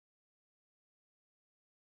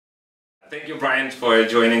Thank you, Brian, for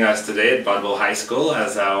joining us today at Bodwell High School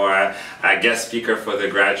as our guest speaker for the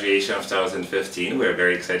graduation of 2015. We're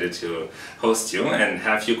very excited to host you and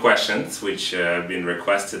have a few questions which have been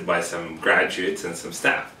requested by some graduates and some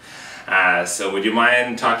staff. So would you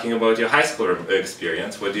mind talking about your high school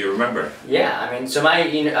experience? What do you remember? Yeah, I mean, so my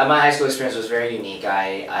high school experience was very unique.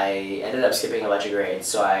 I ended up skipping a bunch of grades,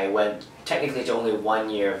 so I went technically to only 1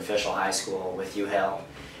 year of official high school with UHill.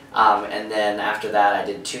 And then after that, I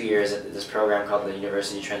did 2 years at this program called the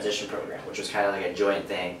University Transition Program, which was kind of like a joint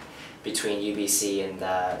thing between UBC and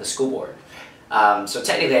the school board. So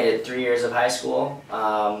technically I did 3 years of high school,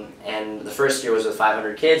 and the first year was with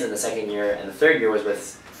 500 kids, and the second year and the third year was with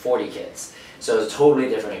 40 kids. So it was a totally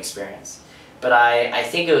different experience. But I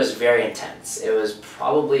think it was very intense. It was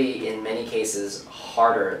probably, in many cases,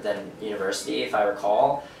 harder than university, if I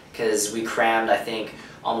recall, because we crammed, I think,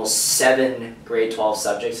 almost 7 grade 12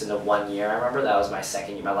 subjects into 1 year. I remember that was my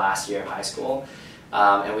last year of high school,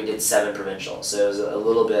 and we did 7 provincials. So it was a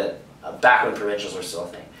little bit back when provincials were still a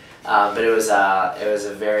thing, but it was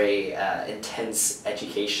a very intense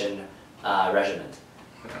education regiment.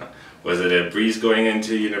 Was it a breeze going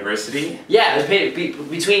into university? Yeah, it was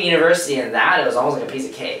between university and that, it was almost like a piece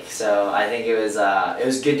of cake. So I think it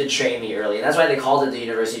was good to train me early, and that's why they called it the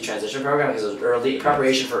University Transition Program, because it was early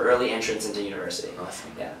preparation for early entrance into university.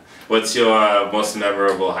 Awesome. Yeah. What's your most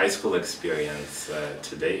memorable high school experience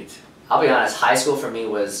to date? I'll be honest, high school for me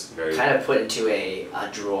was kind of put into a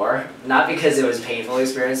drawer, not because it was painful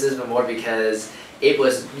experiences, but more because it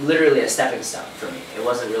was literally a stepping stone for me. It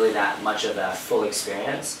wasn't really that much of a full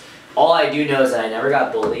experience. All I do know is that I never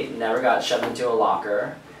got bullied, never got shoved into a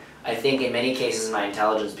locker. I think in many cases my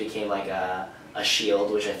intelligence became like a shield,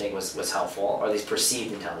 which I think was helpful, or at least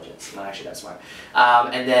perceived intelligence, not actually that smart.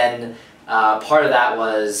 And then part of that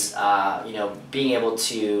was, you know, being able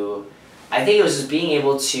to, I think it was just being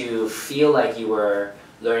able to feel like you were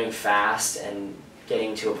learning fast and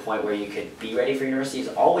getting to a point where you could be ready for university.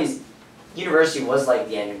 University was like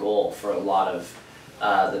the end goal for a lot of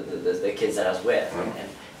the kids that I was with. And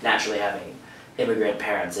naturally having immigrant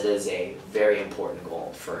parents, it is a very important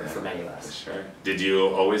goal for many of us. Sure. Did you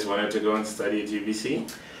always wanted to go and study at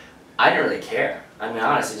UBC? I didn't really care. I mean,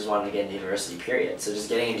 I honestly just wanted to get into university, period. So just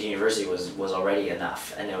getting into university was already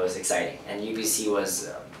enough, and it was exciting. And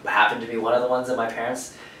UBC happened to be one of the ones that my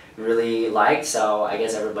parents really liked, so I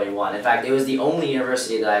guess everybody won. In fact, it was the only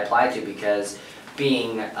university that I applied to, because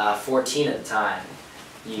being 14 at the time,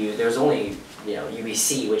 there was only, you know,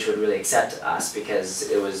 UBC, which would really accept us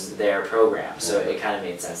because it was their program, so it kind of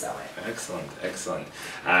made sense that way. Excellent, excellent.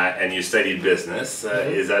 And you studied business.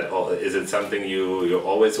 Is it something you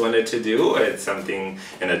always wanted to do, or it's something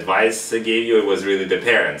an advice they gave you? It was really the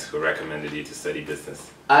parents who recommended you to study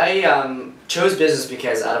business? I chose business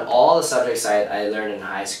because out of all the subjects I learned in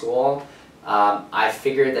high school, I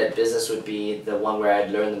figured that business would be the one where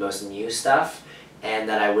I'd learn the most new stuff, and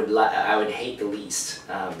that I would hate the least,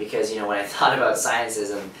 because, you know, when I thought about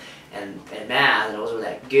sciences and math, and I wasn't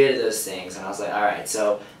really that good at those things, and I was like, all right,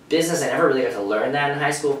 so business, I never really got to learn that in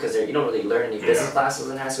high school, because you don't really learn any business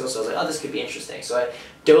classes in high school, so I was like, oh, this could be interesting. So I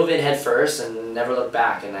dove in head first and never looked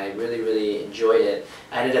back, and I really, really enjoyed it.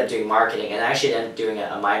 I ended up doing marketing, and I actually ended up doing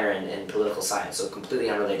a minor in political science, so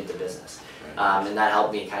completely unrelated to business. And that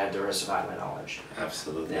helped me kind of diversify my knowledge.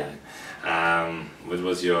 Absolutely. Yeah. What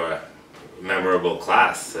was your memorable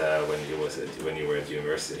class when you were at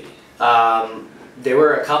university? There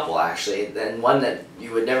were a couple, actually, and one that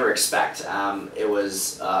you would never expect. It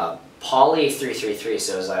was Poly 333,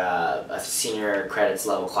 so it was a senior credits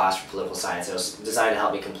level class for political science. It was designed to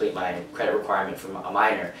help me complete my credit requirement for a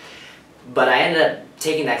minor. But I ended up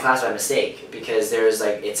taking that class by mistake, because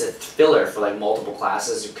it's a filler for like multiple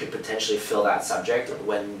classes. You could potentially fill that subject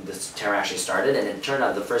when the term actually started, and it turned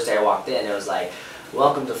out the first day I walked in, it was like,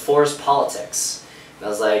 welcome to forest politics. And I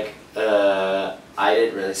was like, I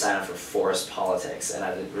didn't really sign up for forest politics, and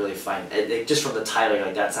I didn't really find it, just from the title,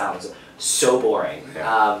 like, that sounds so boring.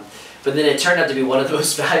 Yeah. But then it turned out to be one of the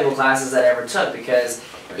most valuable classes that I ever took, because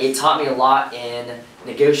it taught me a lot in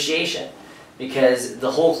negotiation, because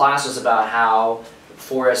the whole class was about how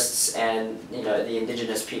forests and, you know, the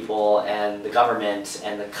indigenous people and the government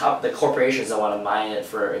and the corporations that want to mine it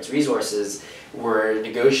for its resources were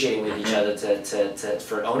negotiating with each other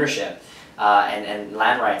for ownership and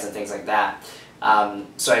land rights and things like that.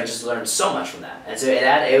 So I just learned so much from that, and so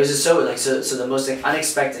it was just so the most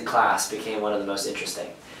unexpected class became one of the most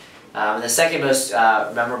interesting. And the second most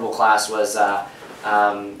memorable class was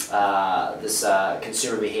this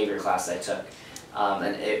consumer behavior class that I took.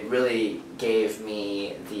 And it really gave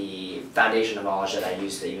me the foundation of knowledge that I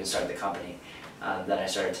used to even start the company that I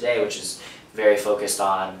started today, which is very focused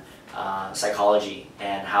on psychology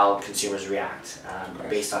and how consumers react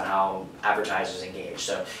based on how advertisers engage.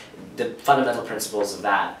 So the fundamental principles of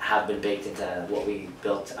that have been baked into what we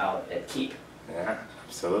built out at Kiip. Yeah,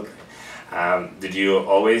 absolutely. Did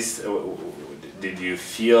you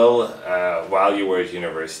feel while you were at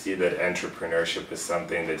university that entrepreneurship is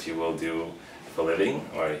something that you will do for a living,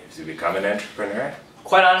 or to become an entrepreneur?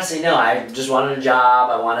 Quite honestly, no. I just wanted a job.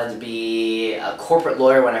 I wanted to be a corporate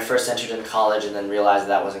lawyer when I first entered into college, and then realized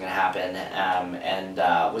that wasn't going to happen, and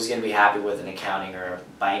was going to be happy with an accounting or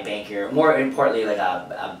banking, or more importantly, like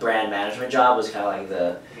a brand management job was kind of like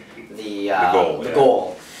the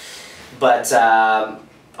goal. But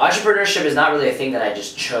entrepreneurship is not really a thing that I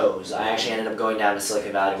just chose. I actually ended up going down to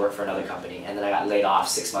Silicon Valley to work for another company, and then I got laid off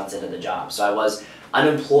 6 months into the job. So I was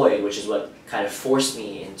unemployed, which is what kind of forced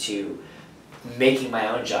me into making my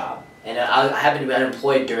own job. And I happened to be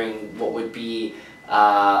unemployed during what would be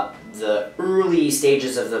the early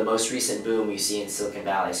stages of the most recent boom you see in Silicon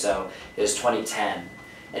Valley. So it was 2010.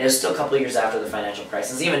 And it was still a couple of years after the financial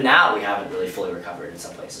crisis. Even now, we haven't really fully recovered in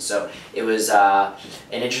some places. So it was an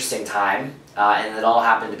interesting time. And it all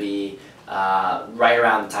happened to be right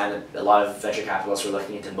around the time that a lot of venture capitalists were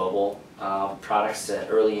looking into mobile products to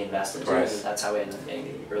early invest into. Right. And that's how we ended up getting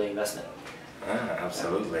the early investment.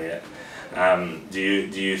 Absolutely. Yeah. Do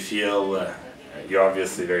you feel you're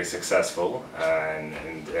obviously very successful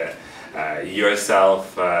and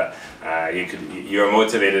yourself you're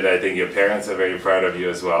motivated. I think your parents are very proud of you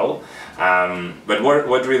as well. But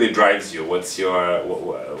what really drives you? What's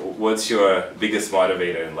your biggest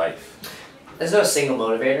motivator in life? There's no single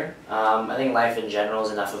motivator. I think life in general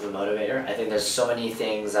is enough of a motivator. I think there's so many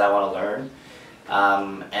things that I want to learn,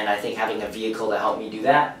 and I think having a vehicle to help me do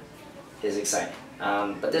that is exciting.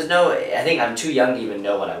 But there's no, I think I'm too young to even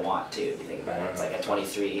know what I want to, if you think about it. It's like at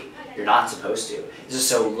 23, you're not supposed to. It's just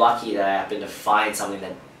so lucky that I happened to find something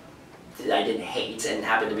that I didn't hate and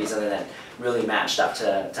happened to be something that really matched up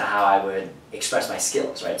to how I would express my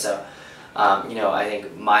skills, right? So, you know, I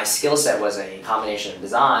think my skill set was a combination of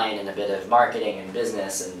design and a bit of marketing and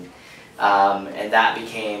business, and that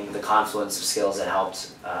became the confluence of skills that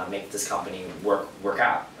helped make this company work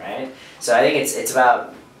out, right? So I think it's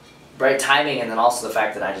about right timing, and then also the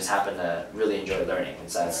fact that I just happen to really enjoy learning, and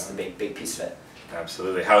so that's the big piece of it.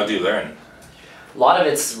 Absolutely. How do you learn? A lot of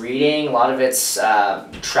it's reading, a lot of it's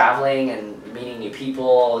traveling and meeting new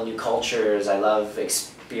people, new cultures. I love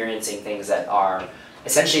experiencing things that are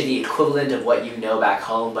essentially the equivalent of what you know back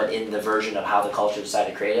home, but in the version of how the culture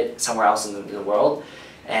decided to create it somewhere else in the world.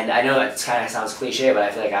 And I know it kind of sounds cliche, but I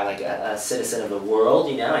feel like I'm like a citizen of the world,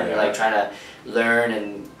 you know, and you're like trying to learn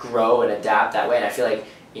and grow and adapt that way. And I feel like,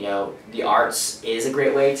 you know, the arts is a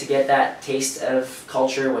great way to get that taste of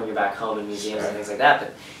culture when you're back home in museums and things like that,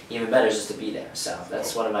 but even better is just to be there. So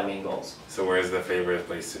that's one of my main goals. So where's the favorite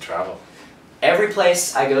place to travel? Every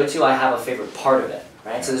place I go to, I have a favorite part of it,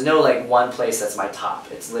 right? So there's no like one place that's my top.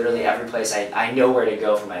 It's literally every place I know where to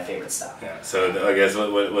go for my favorite stuff. Yeah. So I guess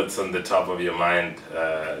what's on the top of your mind,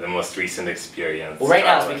 the most recent experience? Well, right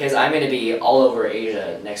now it's because I'm going to be all over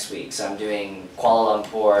Asia next week. So I'm doing Kuala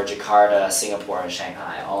Lumpur, Jakarta, Singapore, and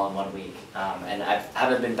Shanghai all in 1 week. And I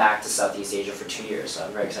haven't been back to Southeast Asia for 2 years, so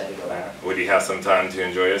I'm very excited to go back. Would you have some time to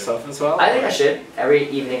enjoy yourself as well? I think I should. Every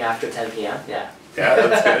evening after 10 p.m. Yeah. Yeah,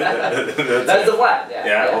 that's good. That's the plan.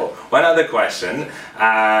 Yeah. Well, one other question.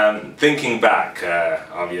 Thinking back,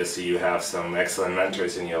 obviously you have some excellent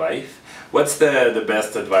mentors in your life. What's the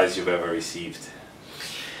best advice you've ever received?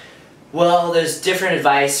 Well, there's different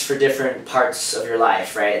advice for different parts of your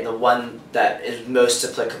life, right? And the one that is most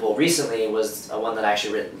applicable recently was one that I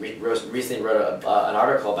actually recently wrote an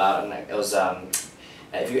article about, and it was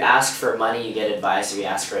if you ask for money, you get advice. If you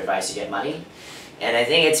ask for advice, you get money. And I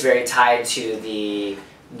think it's very tied to the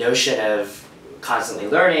notion of constantly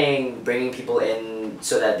learning, bringing people in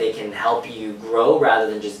so that they can help you grow rather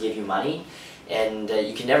than just give you money. And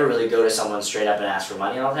you can never really go to someone straight up and ask for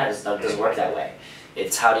money all the time. It doesn't work that way.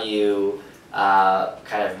 It's how do you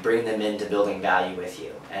kind of bring them into building value with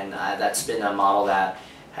you. And that's been a model that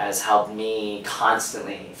has helped me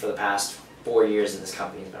constantly for the past 4 years that this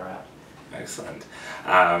company has been around. Excellent.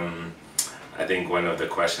 I think one of the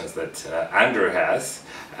questions that Andrew has,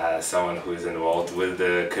 someone who is involved with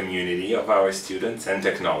the community of our students and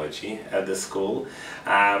technology at the school,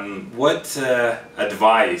 what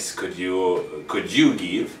advice could you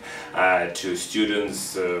give to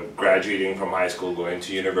students graduating from high school, going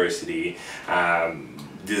to university,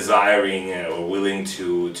 desiring or willing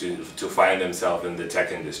to find themselves in the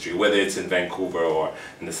tech industry, whether it's in Vancouver or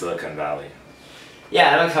in the Silicon Valley?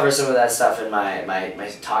 Yeah, I'm going to cover some of that stuff in my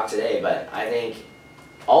talk today, but I think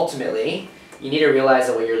ultimately you need to realize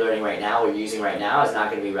that what you're learning right now, what you're using right now, is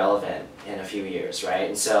not going to be relevant in a few years, right?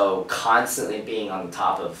 And so constantly being on the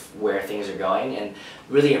top of where things are going and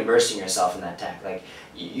really immersing yourself in that tech. Like,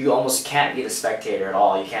 you almost can't be the spectator at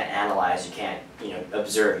all. You can't analyze, you can't, you know,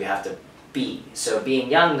 observe, you have to be. So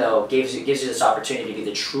being young, though, gives you this opportunity to be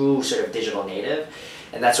the true sort of digital native,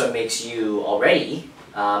 and that's what makes you already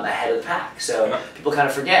ahead of the pack. So people kind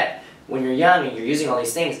of forget, when you're young and you're using all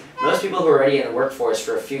these things, most people who are already in the workforce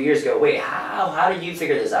for a few years go, wait, how did you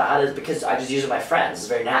figure this out? Because I just use it with my friends. It's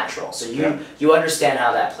very natural. So you understand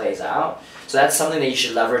how that plays out. So that's something that you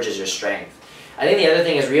should leverage as your strength. I think the other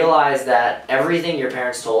thing is realize that everything your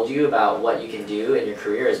parents told you about what you can do in your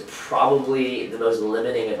career is probably the most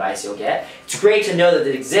limiting advice you'll get. It's great to know that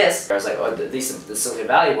it exists. I was like, oh, at least in the Silicon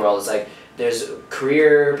Valley world, it's like there's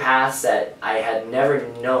career paths that I had never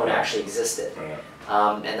known actually existed.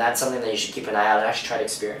 And that's something that you should keep an eye out and actually try to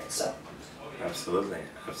experience. So. Absolutely,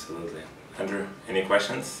 absolutely. Andrew, any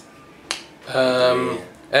questions?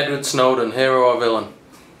 Edward Snowden, hero or villain?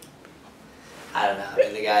 I don't know. I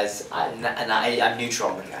mean, the guy's, I'm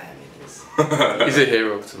neutral on the guy. I mean, he's a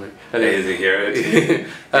hero to me. He's a hero to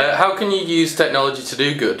how can you use technology to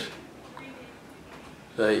do good?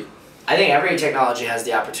 I think every technology has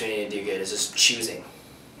the opportunity to do good. It's just choosing.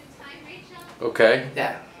 Okay.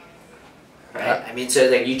 Yeah. Right? I mean, so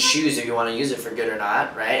like you choose if you want to use it for good or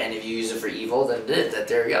not, right? And if you use it for evil, then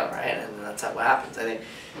there you go, right? And that's what happens. I think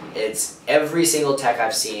it's every single tech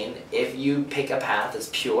I've seen, if you pick a path that's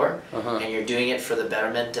pure and you're doing it for the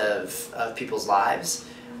betterment of people's lives,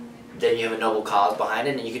 then you have a noble cause behind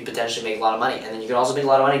it and you could potentially make a lot of money. And then you can also make a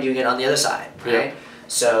lot of money doing it on the other side, right? Yeah.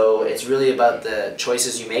 So it's really about the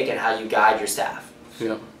choices you make and how you guide your staff.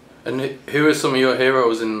 Yeah. And who are some of your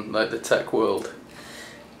heroes in like the tech world?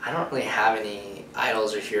 I don't really have any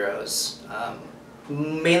idols or heroes,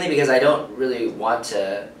 mainly because I don't really want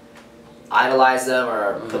to idolize them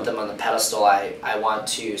or put them on the pedestal. I want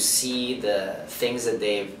to see the things that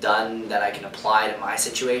they've done that I can apply to my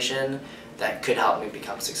situation that could help me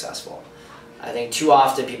become successful. I think too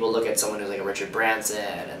often people look at someone who's like a Richard Branson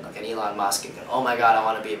and like an Elon Musk and go, oh my god, I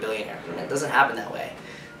want to be a billionaire. And it doesn't happen that way.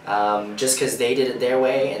 Just because they did it their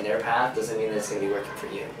way and their path doesn't mean that it's going to be working for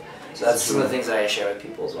you. So that's some of the things that I share with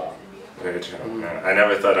people as well. Very true. I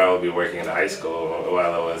never thought I would be working in high school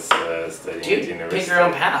while I was studying at university. Pick your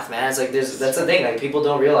own path, man. It's like that's the thing. Like people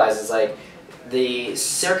don't realize. It's like the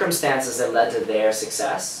circumstances that led to their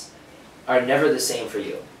success are never the same for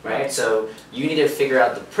you, right? So you need to figure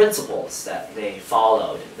out the principles that they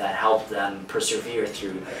followed that helped them persevere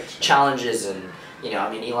through challenges and. You know,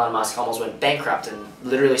 I mean, Elon Musk almost went bankrupt and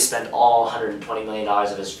literally spent all $120 million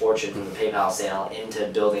of his fortune from the PayPal sale into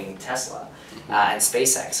building Tesla and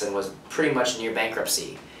SpaceX, and was pretty much near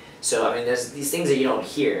bankruptcy. So, I mean, there's these things that you don't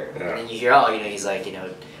hear. And then you hear, oh, you know, he's like, you know,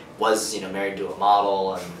 was, you know, married to a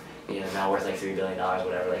model and, you know, now worth like $3 billion,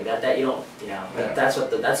 whatever. Like that you don't, you know, that's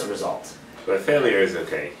the result. But failure is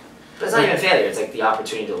okay. But it's not even failure, it's like the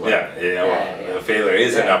opportunity to learn. Well, failure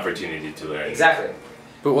is an opportunity to learn. Exactly.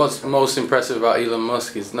 But what's most impressive about Elon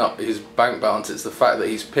Musk is not his bank balance, it's the fact that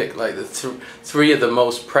he's picked like the three of the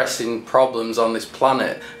most pressing problems on this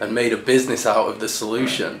planet and made a business out of the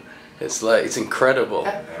solution. It's like, it's incredible.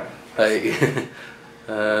 Like,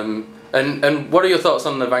 and what are your thoughts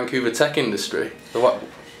on the Vancouver tech industry?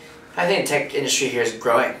 I think the tech industry here is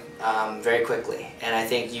growing very quickly, and I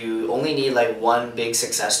think you only need like one big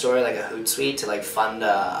success story, like a Hootsuite, to like fund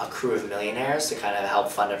a crew of millionaires to kind of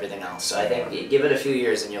help fund everything else. So I think give it a few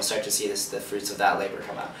years and you'll start to see the fruits of that labor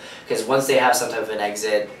come out. Because once they have some type of an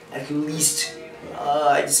exit, at least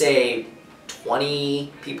I'd say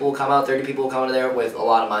 20 people will come out, 30 people will come out of there with a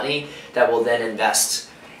lot of money that will then invest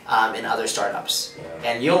in other startups.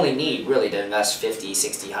 And you only need really to invest 50,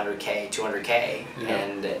 60, 100K, 200K,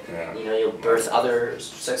 and you know, you'll birth other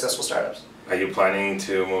successful startups. Are you planning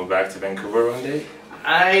to move back to Vancouver one day?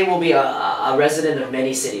 I will be a resident of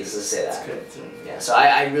many cities, let's say that. Yeah, so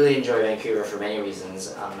I really enjoy Vancouver for many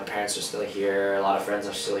reasons. My parents are still here, a lot of friends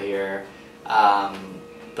are still here,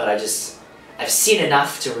 but I've seen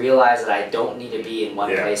enough to realize that I don't need to be in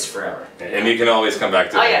one place forever. And you can always come back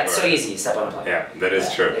to Vancouver. Oh yeah, it's so easy. Step on a plane. Yeah, that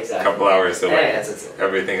is true. Exactly. A couple hours away. That's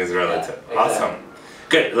everything is relative. Yeah, exactly. Awesome.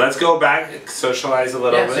 Good. Let's go back, socialize a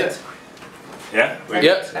little bit. Sure. Yeah?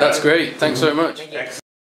 Yeah, that's great. Thanks very much. Thank you.